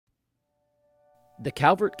The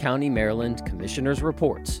Calvert County Maryland Commissioners'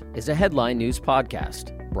 Reports is a headline news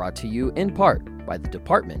podcast brought to you in part by the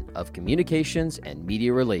Department of Communications and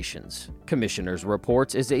Media Relations. Commissioners'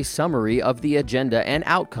 Reports is a summary of the agenda and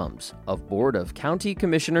outcomes of Board of County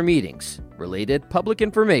Commissioner meetings, related public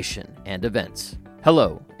information, and events.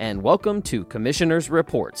 Hello, and welcome to Commissioners'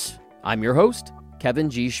 Reports. I'm your host,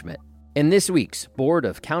 Kevin G. Schmidt. In this week's Board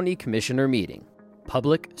of County Commissioner meeting,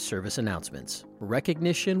 public service announcements.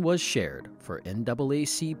 Recognition was shared for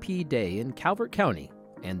NAACP Day in Calvert County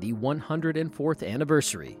and the 104th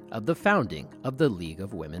anniversary of the founding of the League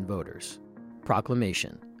of Women Voters.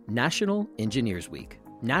 Proclamation. National Engineers Week.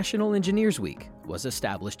 National Engineers Week was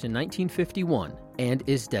established in 1951 and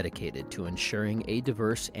is dedicated to ensuring a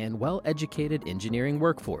diverse and well-educated engineering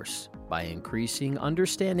workforce by increasing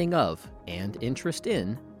understanding of and interest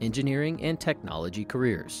in engineering and technology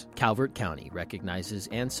careers. Calvert County recognizes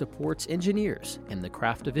and supports engineers and the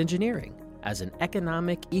craft of engineering as an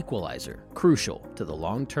economic equalizer crucial to the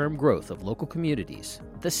long-term growth of local communities,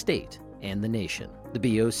 the state, and the nation. The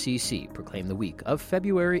BOCC proclaimed the week of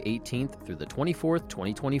February 18th through the 24th,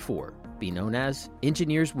 2024, be known as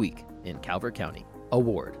Engineers Week in Calvert County.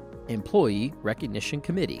 Award. Employee Recognition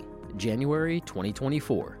Committee, January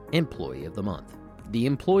 2024, Employee of the Month. The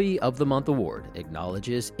Employee of the Month Award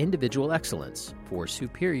acknowledges individual excellence for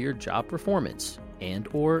superior job performance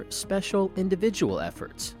and/or special individual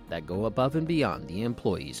efforts that go above and beyond the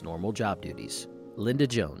employee's normal job duties. Linda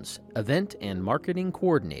Jones, Event and Marketing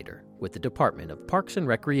Coordinator with the Department of Parks and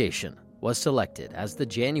Recreation, was selected as the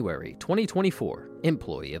January 2024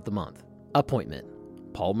 Employee of the Month. Appointment.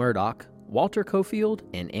 Paul Murdoch, Walter Cofield,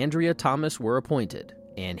 and Andrea Thomas were appointed,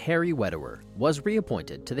 and Harry Wedewer was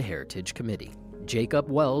reappointed to the Heritage Committee. Jacob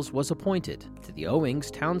Wells was appointed to the Owings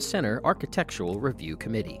Town Center Architectural Review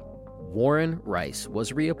Committee. Warren Rice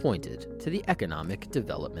was reappointed to the Economic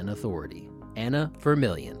Development Authority. Anna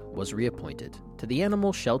Vermillion was reappointed to the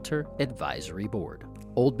Animal Shelter Advisory Board.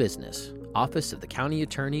 Old Business. Office of the County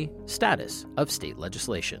Attorney, status of state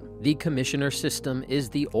legislation. The commissioner system is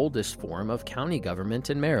the oldest form of county government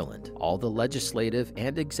in Maryland. All the legislative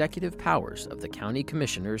and executive powers of the county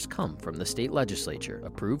commissioners come from the state legislature,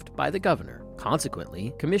 approved by the governor.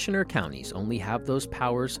 Consequently, commissioner counties only have those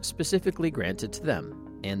powers specifically granted to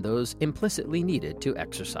them, and those implicitly needed to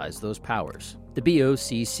exercise those powers. The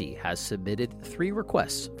BOCC has submitted 3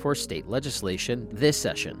 requests for state legislation this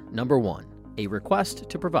session. Number 1. A request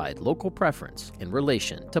to provide local preference in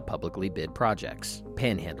relation to publicly bid projects,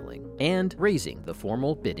 panhandling, and raising the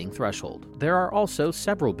formal bidding threshold. There are also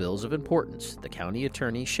several bills of importance the county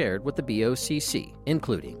attorney shared with the BOCC,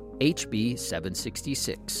 including HB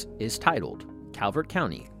 766 is titled Calvert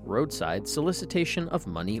County Roadside Solicitation of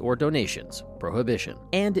Money or Donations Prohibition,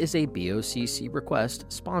 and is a BOCC request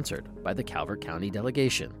sponsored by the Calvert County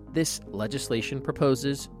delegation. This legislation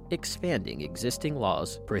proposes expanding existing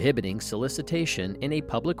laws prohibiting solicitation in a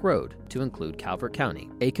public road to include Calvert County.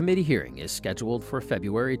 A committee hearing is scheduled for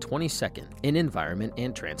February 22nd in Environment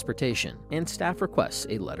and Transportation, and staff requests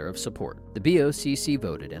a letter of support. The BOCC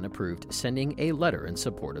voted and approved sending a letter in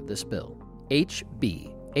support of this bill.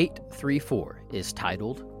 HB 834 is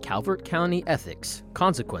titled Calvert County Ethics,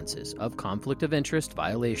 Consequences of Conflict of Interest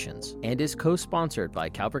Violations, and is co-sponsored by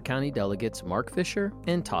Calvert County delegates Mark Fisher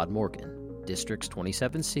and Todd Morgan, Districts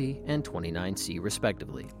 27C and 29C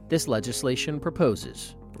respectively. This legislation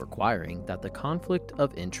proposes requiring that the conflict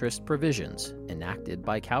of interest provisions enacted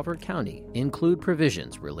by Calvert County include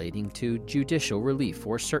provisions relating to judicial relief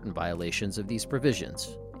for certain violations of these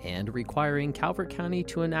provisions, and requiring Calvert County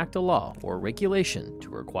to enact a law or regulation to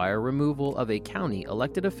require removal of a county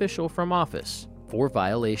elected official from office for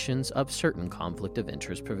violations of certain conflict of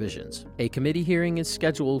interest provisions. A committee hearing is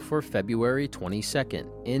scheduled for February 22nd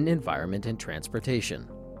in Environment and Transportation.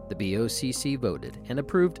 The BOCC voted and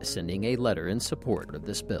approved sending a letter in support of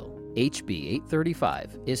this bill. HB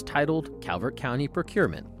 835 is titled Calvert County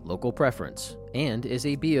Procurement Local Preference, and is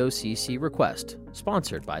a BOCC request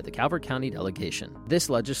sponsored by the Calvert County delegation. This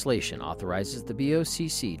legislation authorizes the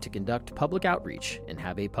BOCC to conduct public outreach and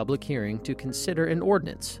have a public hearing to consider an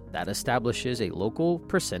ordinance that establishes a local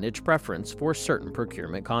percentage preference for certain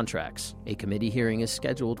procurement contracts. A committee hearing is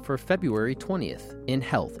scheduled for February 20th in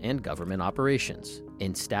Health and Government Operations,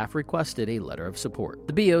 and staff requested a letter of support.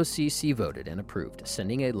 The BOCC voted and approved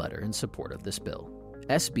sending a letter in support of this bill.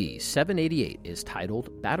 SB 788 is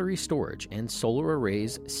titled Battery Storage and Solar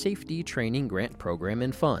Arrays Safety Training Grant Program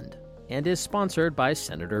and Fund, and is sponsored by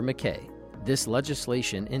Senator McKay. This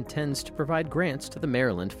legislation intends to provide grants to the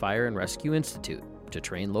Maryland Fire and Rescue Institute to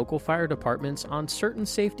train local fire departments on certain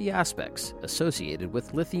safety aspects associated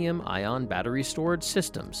with lithium-ion battery storage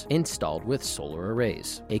systems installed with solar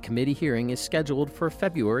arrays. A committee hearing is scheduled for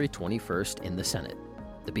February 21st in the Senate.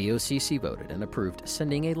 The BOCC voted and approved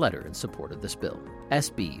sending a letter in support of this bill.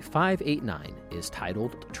 SB 589 is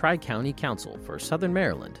titled Tri-County Council for Southern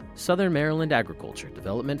Maryland Agriculture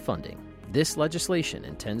Development Funding. This legislation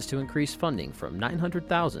intends to increase funding from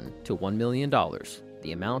 $900,000 to $1 million,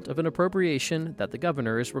 the amount of an appropriation that the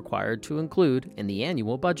governor is required to include in the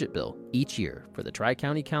annual budget bill each year for the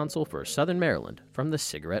Tri-County Council for Southern Maryland from the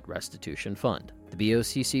Cigarette Restitution Fund. The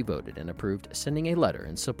BOCC voted and approved sending a letter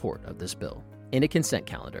in support of this bill. In a consent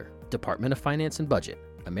calendar, Department of Finance and Budget,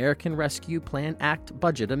 American Rescue Plan Act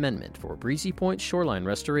budget amendment for Breezy Point shoreline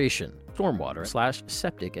restoration,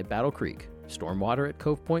 stormwater/septic at Battle Creek, stormwater at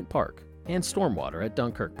Cove Point Park, and stormwater at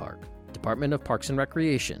Dunkirk Park. Department of Parks and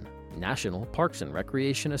Recreation, National Parks and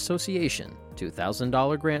Recreation Association,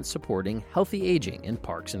 $2,000 grant supporting healthy aging in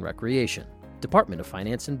parks and recreation. Department of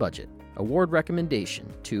Finance and Budget, award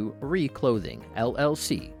recommendation to Reclothing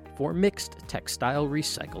LLC for mixed textile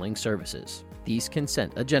recycling services. These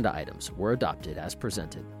consent agenda items were adopted as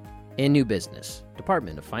presented. In new business,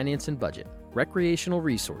 Department of Finance and Budget, Recreational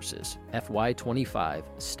Resources,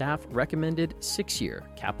 FY25 Staff Recommended 6-Year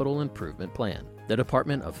Capital Improvement Plan. The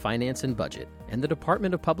Department of Finance and Budget and the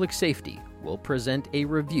Department of Public Safety will present a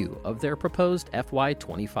review of their proposed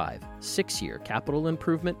FY25 6-Year Capital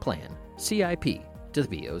Improvement Plan, CIP, to the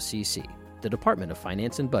BOCC. The Department of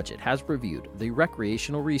Finance and Budget has reviewed the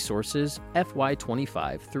Recreational Resources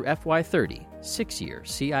FY25 through FY30 6-year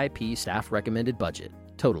CIP staff recommended budget,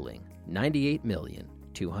 totaling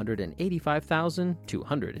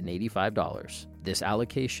 $98,285,285. This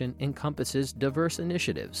allocation encompasses diverse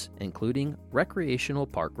initiatives, including recreational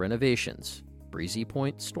park renovations, Breezy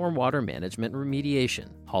Point stormwater management remediation,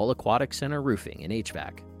 Hall Aquatic Center roofing and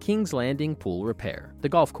HVAC, Kings Landing pool repair, the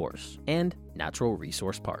golf course, and natural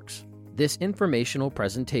resource parks. This informational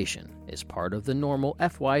presentation is part of the normal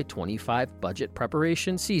FY25 budget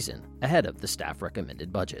preparation season ahead of the staff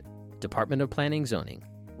recommended budget. Department of Planning Zoning,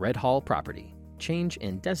 Red Hall Property, change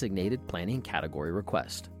in designated planning category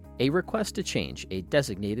request. A request to change a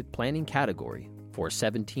designated planning category for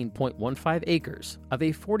 17.15 acres of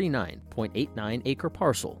a 49.89 acre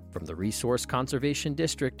parcel from the Resource Conservation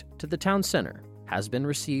District to the Town Center has been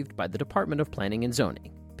received by the Department of Planning and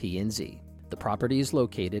Zoning, P&Z. The property is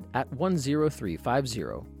located at 10350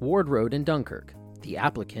 Ward Road in Dunkirk. The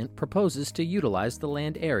applicant proposes to utilize the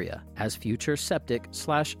land area as future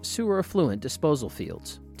septic/sewer effluent disposal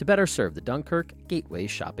fields to better serve the Dunkirk Gateway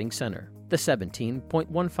Shopping Center. The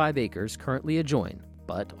 17.15 acres currently adjoin,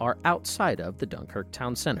 but are outside of the Dunkirk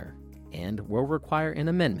Town Center, and will require an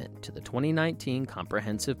amendment to the 2019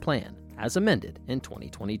 Comprehensive Plan as amended in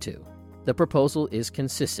 2022. The proposal is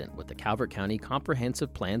consistent with the Calvert County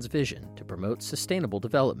Comprehensive Plan's vision to promote sustainable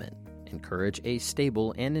development, encourage a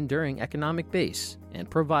stable and enduring economic base, and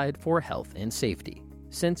provide for health and safety.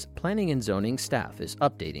 Since Planning and Zoning staff is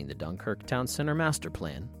updating the Dunkirk Town Center Master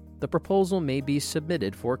Plan, the proposal may be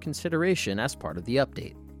submitted for consideration as part of the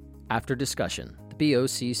update. After discussion, the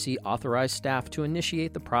BOCC authorized staff to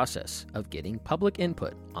initiate the process of getting public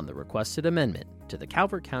input on the requested amendment to the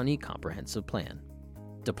Calvert County Comprehensive Plan.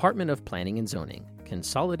 Department of Planning and Zoning,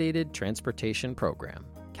 Consolidated Transportation Program,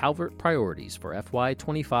 Calvert Priorities for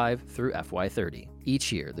FY25 through FY30.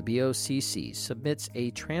 Each year, the BOCC submits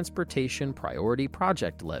a Transportation Priority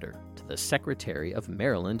Project Letter to the Secretary of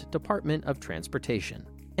Maryland Department of Transportation,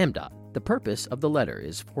 MDOT. The purpose of the letter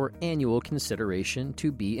is for annual consideration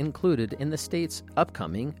to be included in the state's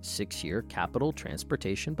upcoming 6-year capital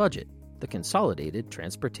transportation budget, the Consolidated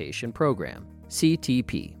Transportation Program,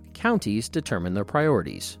 CTP. Counties determine their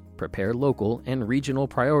priorities, prepare local and regional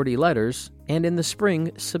priority letters, and in the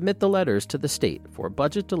spring submit the letters to the state for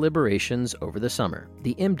budget deliberations over the summer.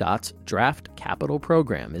 The MDOT's draft capital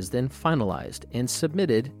program is then finalized and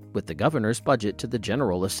submitted with the governor's budget to the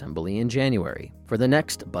General Assembly in January. For the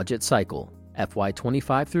next budget cycle,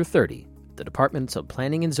 FY25 through 30, the Departments of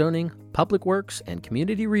Planning and Zoning, Public Works, and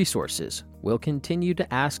Community Resources will continue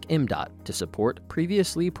to ask MDOT to support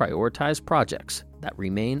previously prioritized projects that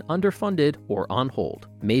remain underfunded or on hold.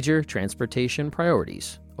 Major transportation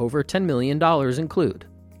priorities over $10 million include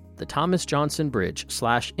the Thomas Johnson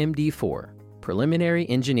Bridge/MD4, preliminary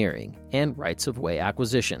engineering and rights-of-way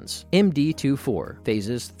acquisitions, MD24,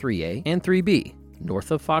 phases 3A and 3B,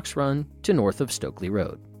 north of Fox Run to north of Stokely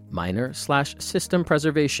Road. Minor/system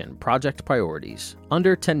preservation project priorities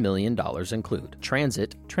under $10 million include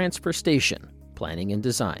transit transfer station, Planning and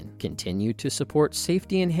Design continue to support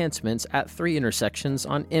safety enhancements at 3 intersections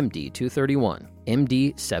on MD 231,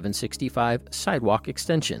 MD 765 sidewalk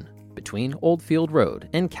extension between Oldfield Road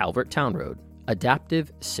and Calvert Town Road,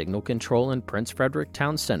 adaptive signal control in Prince Frederick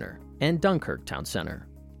Town Center and Dunkirk Town Center,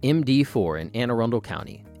 MD 4 in Anne Arundel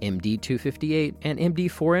County, MD 258 and MD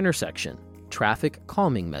 4 intersection, traffic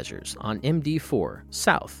calming measures on MD 4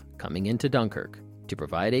 south coming into Dunkirk to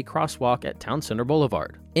provide a crosswalk at Town Center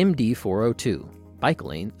Boulevard, MD 402, bike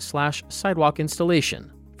lane/sidewalk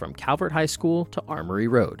installation from Calvert High School to Armory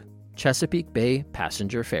Road, Chesapeake Bay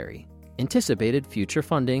Passenger Ferry. Anticipated future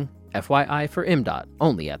funding, FYI for MDOT,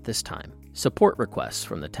 only at this time. Support requests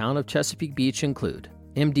from the town of Chesapeake Beach include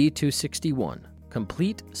MD 261,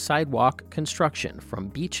 complete sidewalk construction from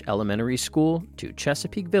Beach Elementary School to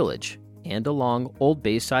Chesapeake Village and along Old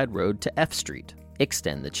Bayside Road to F Street.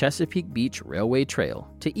 Extend the Chesapeake Beach Railway Trail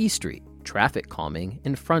to E Street, traffic calming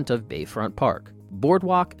in front of Bayfront Park.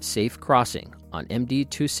 Boardwalk safe crossing on MD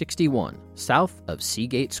 261 south of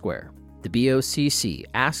Seagate Square. The BOCC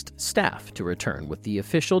asked staff to return with the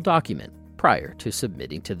official document prior to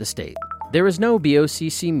submitting to the state. There is no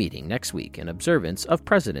BOCC meeting next week in observance of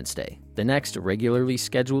President's Day. The next regularly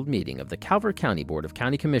scheduled meeting of the Calvert County Board of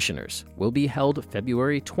County Commissioners will be held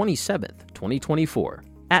February 27, 2024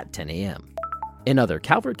 at 10 a.m. In other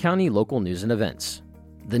Calvert County local news and events,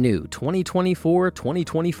 the new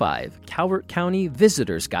 2024-2025 Calvert County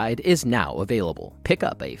Visitor's Guide is now available. Pick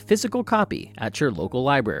up a physical copy at your local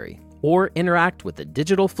library or interact with the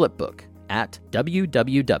digital flipbook at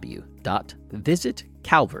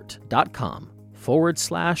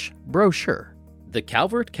www.visitcalvert.com/brochure. The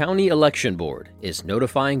Calvert County Election Board is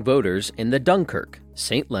notifying voters in the Dunkirk,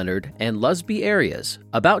 St. Leonard, and Lusby areas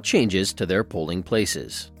about changes to their polling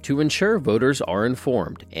places. To ensure voters are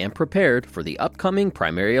informed and prepared for the upcoming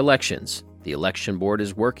primary elections, the Election Board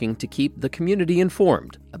is working to keep the community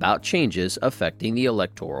informed about changes affecting the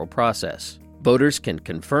electoral process. Voters can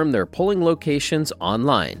confirm their polling locations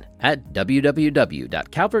online at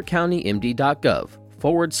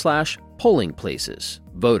www.calvertcountymd.gov/polling places.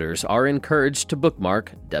 Voters are encouraged to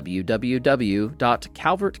bookmark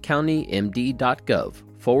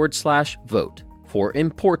www.calvertcountymd.gov/vote for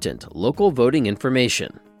important local voting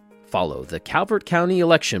information. Follow the Calvert County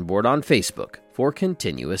Election Board on Facebook for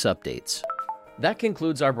continuous updates. That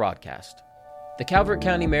concludes our broadcast. The Calvert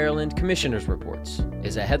County, Maryland Commissioners Reports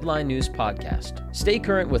is a headline news podcast. Stay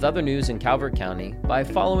current with other news in Calvert County by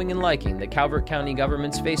following and liking the Calvert County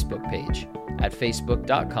government's Facebook page at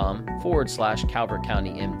facebook.com/Calvert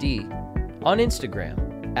County MD, on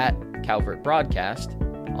Instagram at Calvert Broadcast,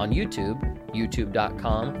 on YouTube,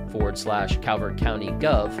 youtube.com/Calvert County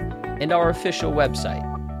Gov, and our official website,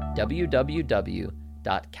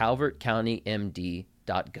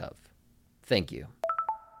 www.calvertcountymd.gov. Thank you.